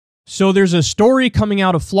So there's a story coming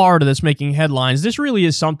out of Florida that's making headlines. This really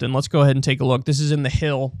is something. Let's go ahead and take a look. This is in The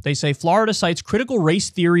Hill. They say Florida cites critical race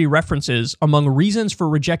theory references among reasons for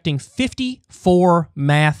rejecting 54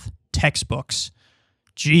 math textbooks.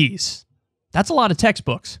 Jeez, that's a lot of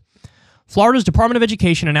textbooks. Florida's Department of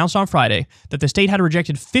Education announced on Friday that the state had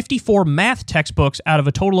rejected 54 math textbooks out of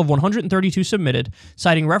a total of 132 submitted,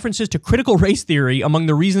 citing references to critical race theory among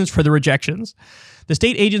the reasons for the rejections. The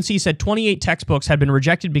state agency said 28 textbooks had been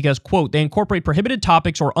rejected because, quote, they incorporate prohibited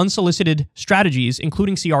topics or unsolicited strategies,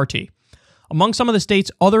 including CRT. Among some of the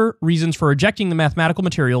state's other reasons for rejecting the mathematical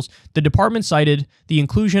materials, the department cited the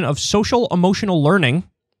inclusion of social emotional learning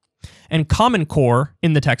and Common Core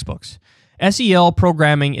in the textbooks. SEL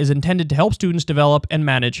programming is intended to help students develop and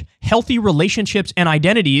manage healthy relationships and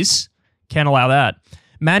identities, can't allow that,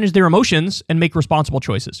 manage their emotions, and make responsible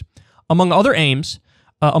choices. Among other aims,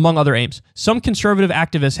 some conservative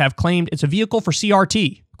activists have claimed it's a vehicle for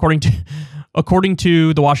CRT, according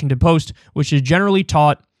to the Washington Post, which is generally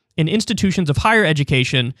taught in institutions of higher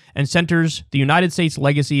education and centers the United States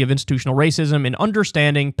legacy of institutional racism in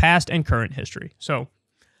understanding past and current history. So,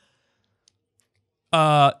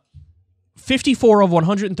 54 of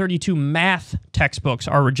 132 math textbooks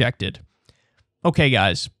are rejected. Okay,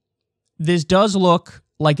 guys, this does look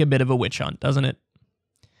like a bit of a witch hunt, doesn't it?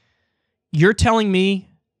 You're telling me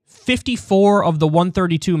 54 of the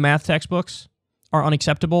 132 math textbooks are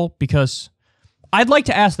unacceptable? Because I'd like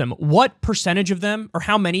to ask them, what percentage of them, or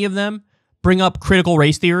how many of them, bring up critical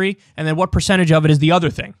race theory, and then what percentage of it is the other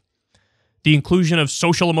thing? The inclusion of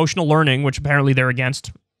social emotional learning, which apparently they're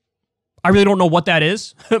against. I really don't know what that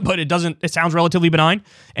is, but it sounds relatively benign.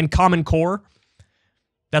 And Common Core,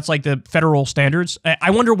 that's like the federal standards.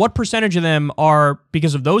 I wonder what percentage of them are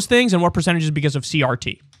because of those things and what percentage is because of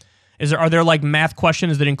CRT. Are there like math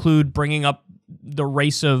questions that include bringing up the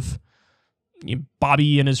race of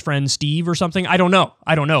Bobby and his friend Steve or something? I don't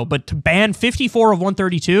know. But to ban 54 of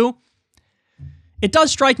 132, it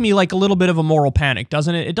does strike me like a little bit of a moral panic,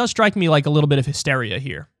 doesn't it? It does strike me like a little bit of hysteria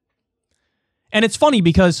here. And it's funny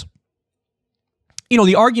because,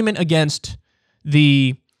 the argument against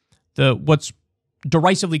the what's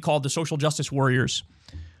derisively called the social justice warriors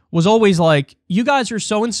was always like, you guys are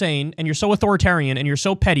so insane and you're so authoritarian and you're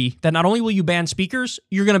so petty that not only will you ban speakers,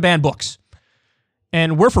 you're going to ban books.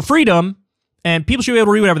 And we're for freedom and people should be able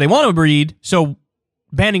to read whatever they want to read, so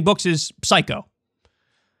banning books is psycho.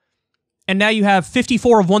 And now you have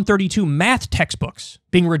 54 of 132 math textbooks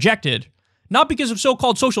being rejected, not because of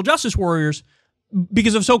so-called social justice warriors,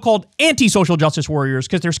 because of so-called anti-social justice warriors,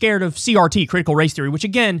 because they're scared of CRT, critical race theory, which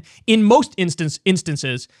again, in most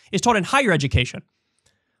instances, is taught in higher education.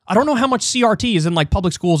 I don't know how much CRT is in like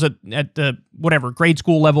public schools at the grade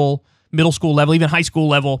school level, middle school level, even high school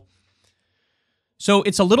level. So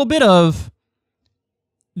it's a little bit of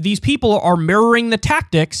these people are mirroring the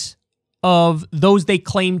tactics of those they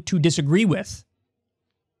claim to disagree with.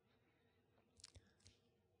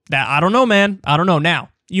 That I don't know, man. I don't know. Now,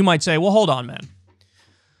 you might say, well, hold on, man.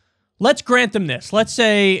 Let's grant them this. Let's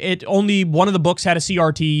say only one of the books had a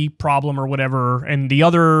CRT problem or whatever, and the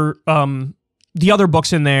other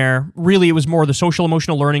books in there, really it was more the social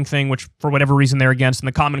emotional learning thing, which for whatever reason they're against, and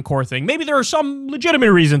the Common Core thing. Maybe there are some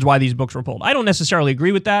legitimate reasons why these books were pulled. I don't necessarily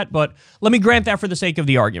agree with that, but let me grant that for the sake of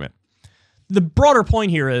the argument. The broader point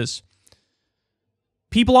here is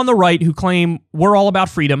people on the right who claim we're all about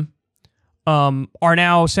freedom are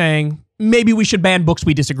now saying maybe we should ban books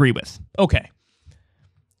we disagree with. Okay.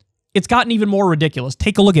 It's gotten even more ridiculous.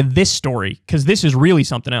 Take a look at this story, because this is really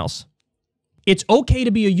something else. It's Okay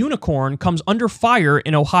to Be a Unicorn comes under fire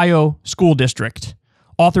in Ohio school district.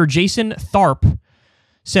 Author Jason Tharp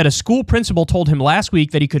said a school principal told him last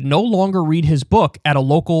week that he could no longer read his book at a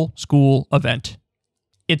local school event.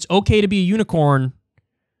 It's Okay to Be a Unicorn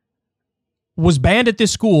was banned at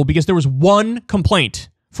this school because there was one complaint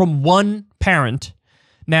from one parent.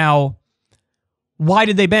 Now, why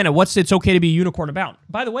did they ban it? What's It's Okay to Be a Unicorn about?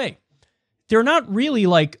 By the way, they're not really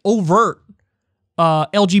like overt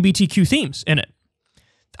LGBTQ themes in it.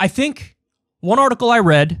 I think one article I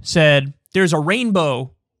read said there's a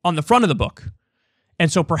rainbow on the front of the book.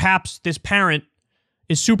 And so perhaps this parent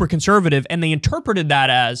is super conservative and they interpreted that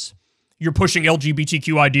as you're pushing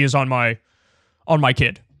LGBTQ ideas on my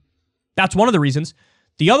kid. That's one of the reasons.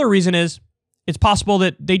 The other reason is it's possible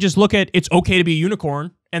that they just look at It's Okay to Be a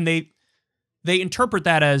Unicorn and they interpret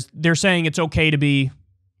that as they're saying it's okay to be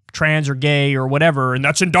trans or gay or whatever, and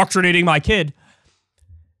that's indoctrinating my kid.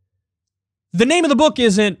 The name of the book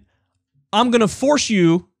isn't, I'm going to force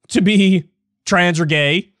you to be trans or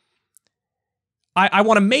gay. I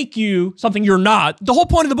want to make you something you're not. The whole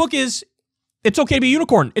point of the book is, it's okay to be a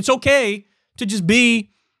unicorn. It's okay to just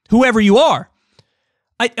be whoever you are.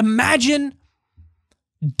 I imagine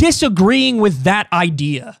disagreeing with that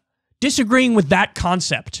idea, disagreeing with that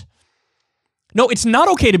concept. No, it's not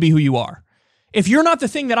okay to be who you are. If you're not the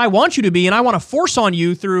thing that I want you to be and I want to force on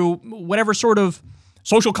you through whatever sort of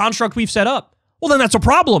social construct we've set up, well, then that's a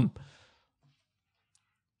problem.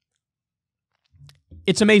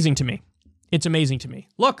 It's amazing to me. It's amazing to me.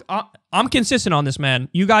 Look, I'm consistent on this, man.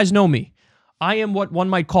 You guys know me. I am what one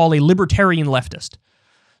might call a libertarian leftist.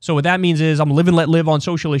 So what that means is I'm live and let live on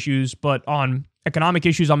social issues, but on economic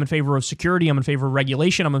issues, I'm in favor of security, I'm in favor of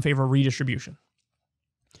regulation, I'm in favor of redistribution.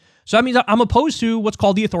 So that means I'm opposed to what's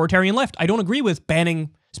called the authoritarian left. I don't agree with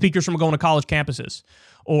banning speakers from going to college campuses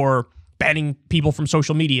or banning people from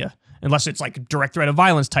social media, unless it's like a direct threat of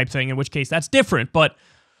violence type thing, in which case that's different. But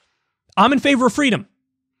I'm in favor of freedom.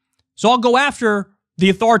 So I'll go after the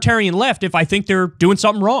authoritarian left if I think they're doing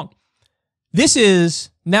something wrong. This is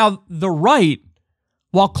now the right,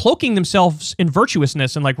 while cloaking themselves in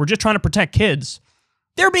virtuousness and like we're just trying to protect kids,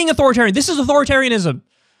 they're being authoritarian. This is authoritarianism.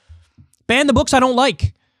 Ban the books I don't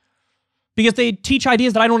like because they teach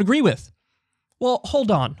ideas that I don't agree with. Well,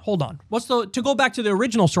 hold on. To go back to the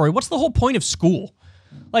original story, what's the whole point of school?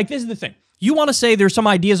 Like, this is the thing. You want to say there's some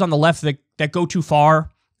ideas on the left that go too far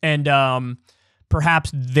and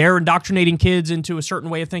perhaps they're indoctrinating kids into a certain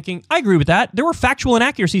way of thinking. I agree with that. There were factual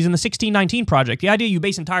inaccuracies in the 1619 Project. The idea you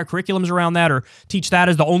base entire curriculums around that or teach that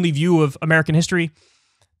as the only view of American history,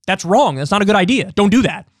 that's wrong. That's not a good idea. Don't do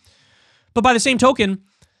that. But by the same token,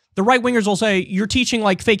 the right-wingers will say, you're teaching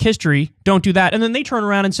like fake history. Don't do that. And then they turn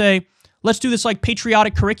around and say, let's do this like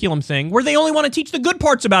patriotic curriculum thing where they only want to teach the good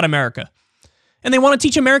parts about America. And they want to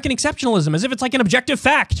teach American exceptionalism as if it's like an objective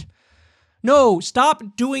fact. No, stop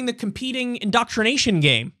doing the competing indoctrination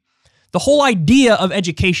game. The whole idea of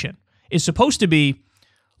education is supposed to be,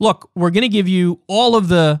 look, we're going to give you all of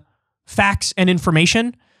the facts and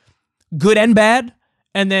information, good and bad,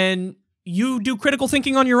 and then you do critical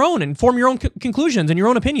thinking on your own and form your own conclusions and your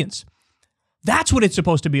own opinions. That's what it's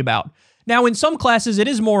supposed to be about. Now, in some classes, it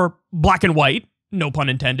is more black and white, no pun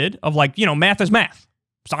intended, of like, math is math,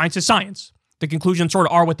 science is science. The conclusions sort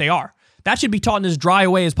of are what they are. That should be taught in as dry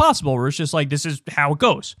a way as possible, where it's just like, this is how it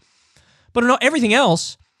goes. But in everything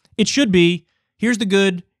else, it should be, here's the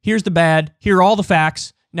good, here's the bad, here are all the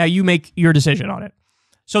facts, now you make your decision on it.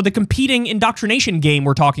 So the competing indoctrination game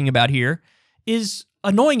we're talking about here is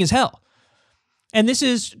annoying as hell. And this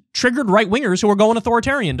is triggered right-wingers who are going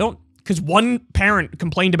authoritarian. Because one parent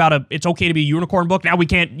complained about it's okay to be a unicorn book, now we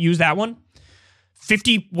can't use that one.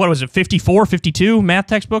 54, 52 math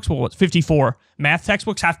textbooks? Well, what's 54 math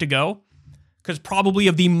textbooks have to go? Because probably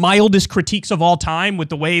of the mildest critiques of all time with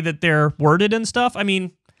the way that they're worded and stuff. I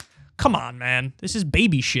mean, come on, man. This is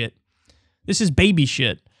baby shit. It's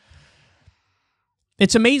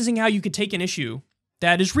amazing how you could take an issue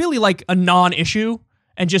that is really like a non-issue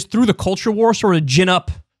and just through the culture war sort of gin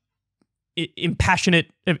up passionate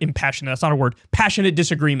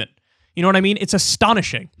disagreement. You know what I mean? It's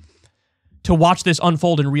astonishing to watch this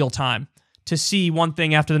unfold in real time, to see one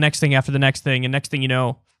thing after the next thing after the next thing, and next thing you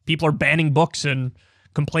know, people are banning books and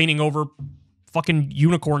complaining over fucking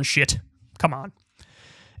unicorn shit. Come on.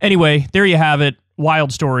 Anyway, there you have it.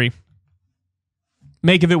 Wild story.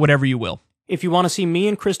 Make of it whatever you will. If you want to see me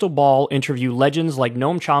and Crystal Ball interview legends like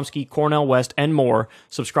Noam Chomsky, Cornel West, and more,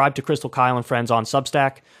 subscribe to Crystal Kyle and Friends on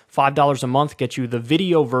Substack. $5 a month gets you the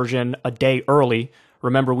video version a day early.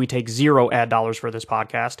 Remember, we take $0 ad dollars for this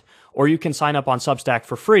podcast. Or you can sign up on Substack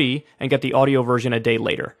for free and get the audio version a day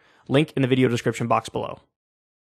later. Link in the video description box below.